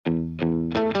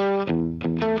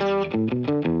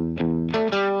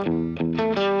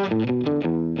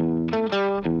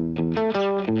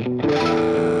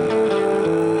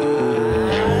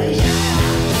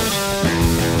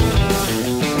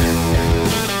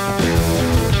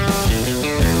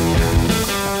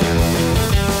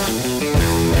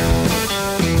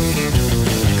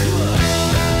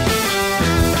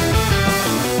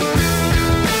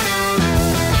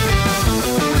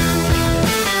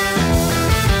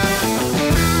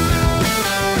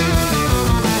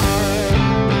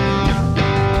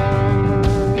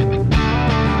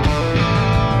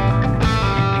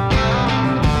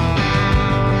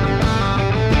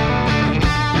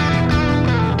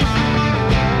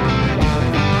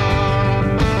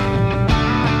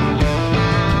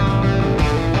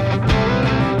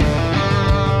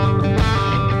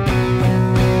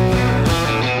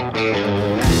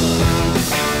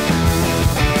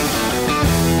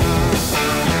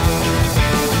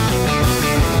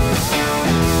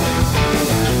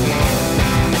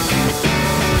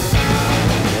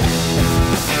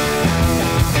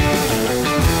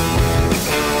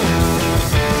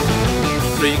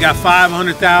got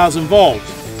 500,000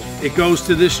 volts. It goes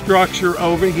to this structure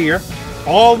over here.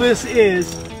 All this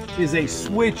is a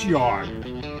switch yard.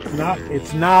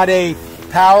 It's not a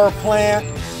power plant.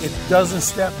 It doesn't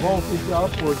step voltage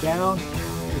up or down.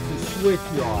 It's a switch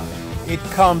yard. It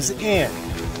comes in.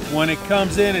 When it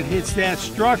comes in, it hits that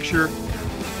structure.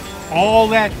 All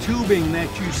that tubing that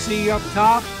you see up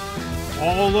top,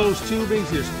 all those tubings,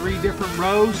 there's 3 different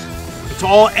rows. It's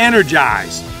all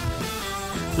energized.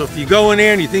 So if you go in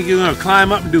there and you think you're going to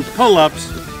climb up and do pull-ups,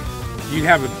 you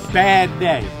have a bad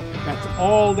day. That's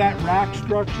all that rack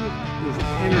structure is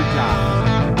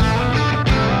energized.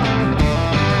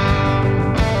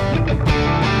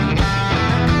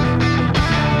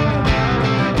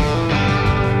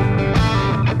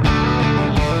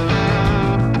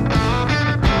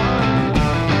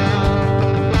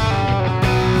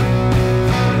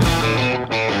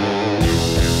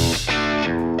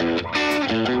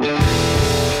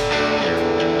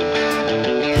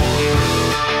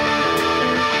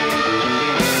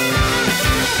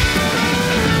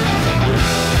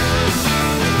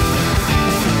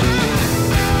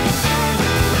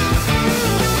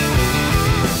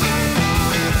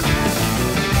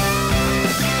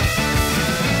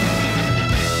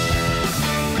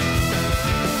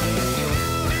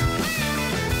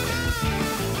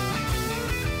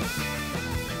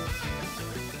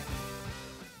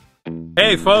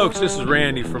 Hey folks, this is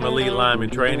Randy from Elite Lineman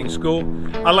Training School.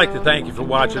 I'd like to thank you for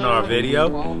watching our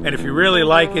video, and if you really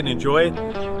like it and enjoy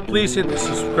it, please hit the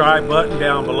subscribe button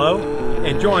down below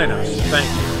and join us. Thank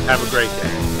you. Have a great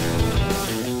day.